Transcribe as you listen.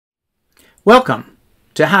Welcome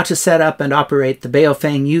to how to set up and operate the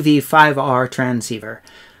Baofeng UV-5R transceiver,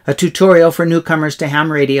 a tutorial for newcomers to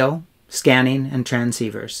ham radio, scanning, and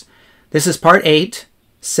transceivers. This is part 8,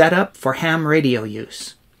 Setup for Ham Radio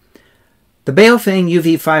Use. The Baofeng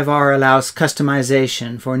UV-5R allows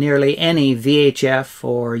customization for nearly any VHF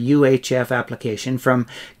or UHF application, from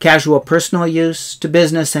casual personal use to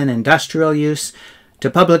business and industrial use to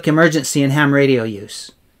public emergency and ham radio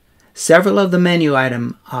use. Several of the menu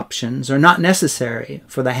item options are not necessary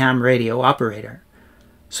for the ham radio operator.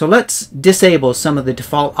 So let's disable some of the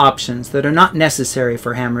default options that are not necessary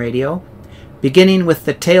for ham radio, beginning with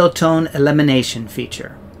the Tail Tone Elimination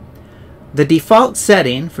feature. The default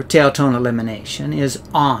setting for Tail Tone Elimination is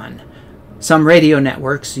on. Some radio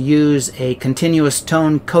networks use a continuous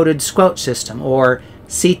tone coded squelch system, or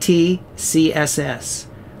CTCSS.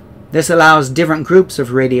 This allows different groups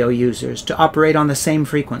of radio users to operate on the same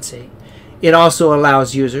frequency. It also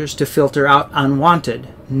allows users to filter out unwanted,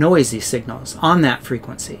 noisy signals on that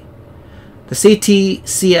frequency. The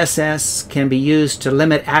CTCSS can be used to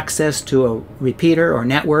limit access to a repeater or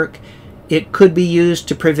network. It could be used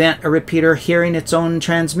to prevent a repeater hearing its own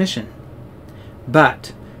transmission.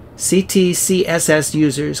 But CTCSS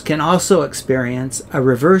users can also experience a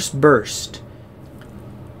reverse burst.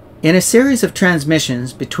 In a series of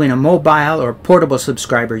transmissions between a mobile or portable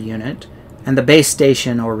subscriber unit and the base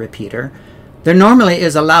station or repeater, there normally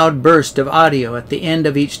is a loud burst of audio at the end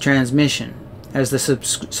of each transmission as the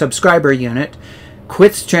subscriber unit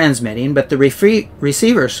quits transmitting, but the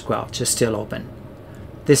receiver squelch is still open.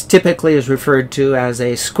 This typically is referred to as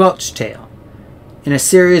a squelch tail. In a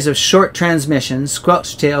series of short transmissions,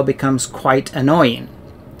 squelch tail becomes quite annoying.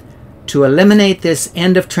 To eliminate this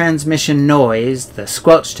end of transmission noise, the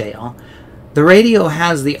squelch tail, the radio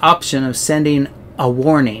has the option of sending a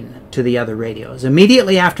warning to the other radios.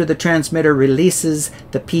 Immediately after the transmitter releases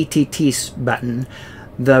the PTT button,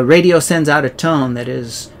 the radio sends out a tone that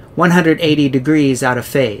is 180 degrees out of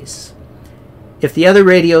phase. If the other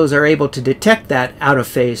radios are able to detect that out of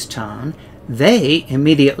phase tone, they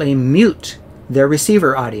immediately mute their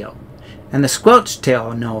receiver audio, and the squelch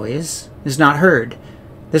tail noise is not heard.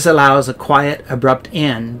 This allows a quiet, abrupt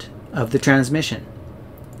end of the transmission.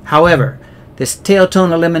 However, this tail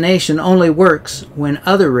tone elimination only works when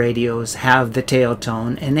other radios have the tail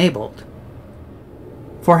tone enabled.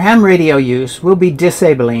 For ham radio use, we'll be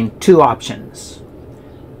disabling two options.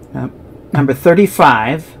 Number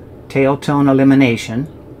 35, Tail Tone Elimination,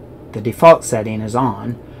 the default setting is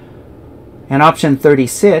on, and option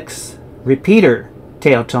 36, Repeater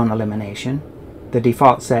Tail Tone Elimination, the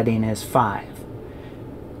default setting is 5.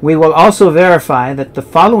 We will also verify that the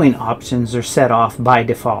following options are set off by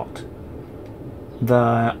default.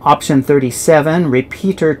 The option 37,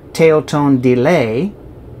 Repeater Tail Tone Delay,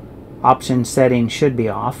 option setting should be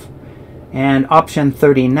off, and option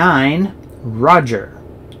 39, Roger,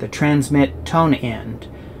 the transmit tone end.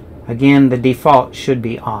 Again, the default should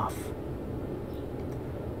be off.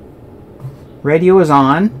 Radio is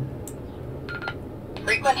on.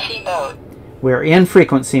 Frequency mode. We're in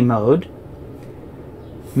frequency mode.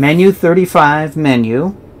 Menu 35,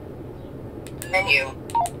 menu. Menu.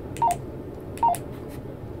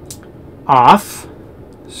 Off.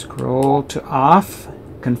 Scroll to off.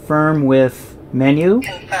 Confirm with menu.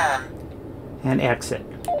 Confirm. And exit.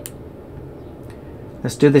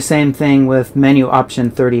 Let's do the same thing with menu option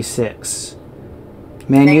 36.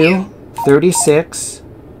 Menu 36,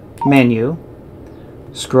 menu.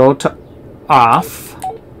 Scroll to off.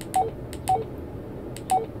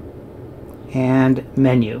 And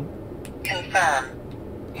menu. Confirm.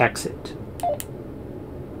 Exit.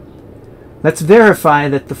 Let's verify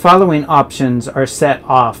that the following options are set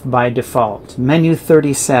off by default. Menu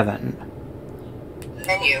 37.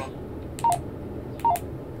 Menu.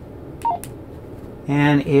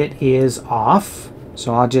 And it is off,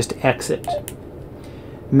 so I'll just exit.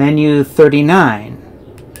 Menu 39.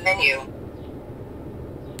 Menu.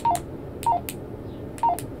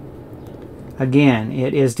 Again,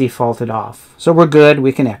 it is defaulted off, so we're good,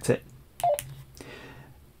 we can exit.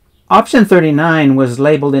 Option 39 was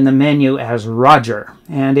labeled in the menu as Roger,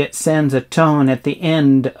 and it sends a tone at the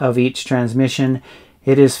end of each transmission.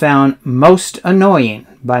 It is found most annoying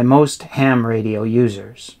by most ham radio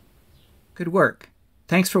users. Good work.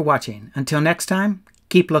 Thanks for watching. Until next time,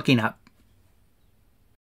 keep looking up.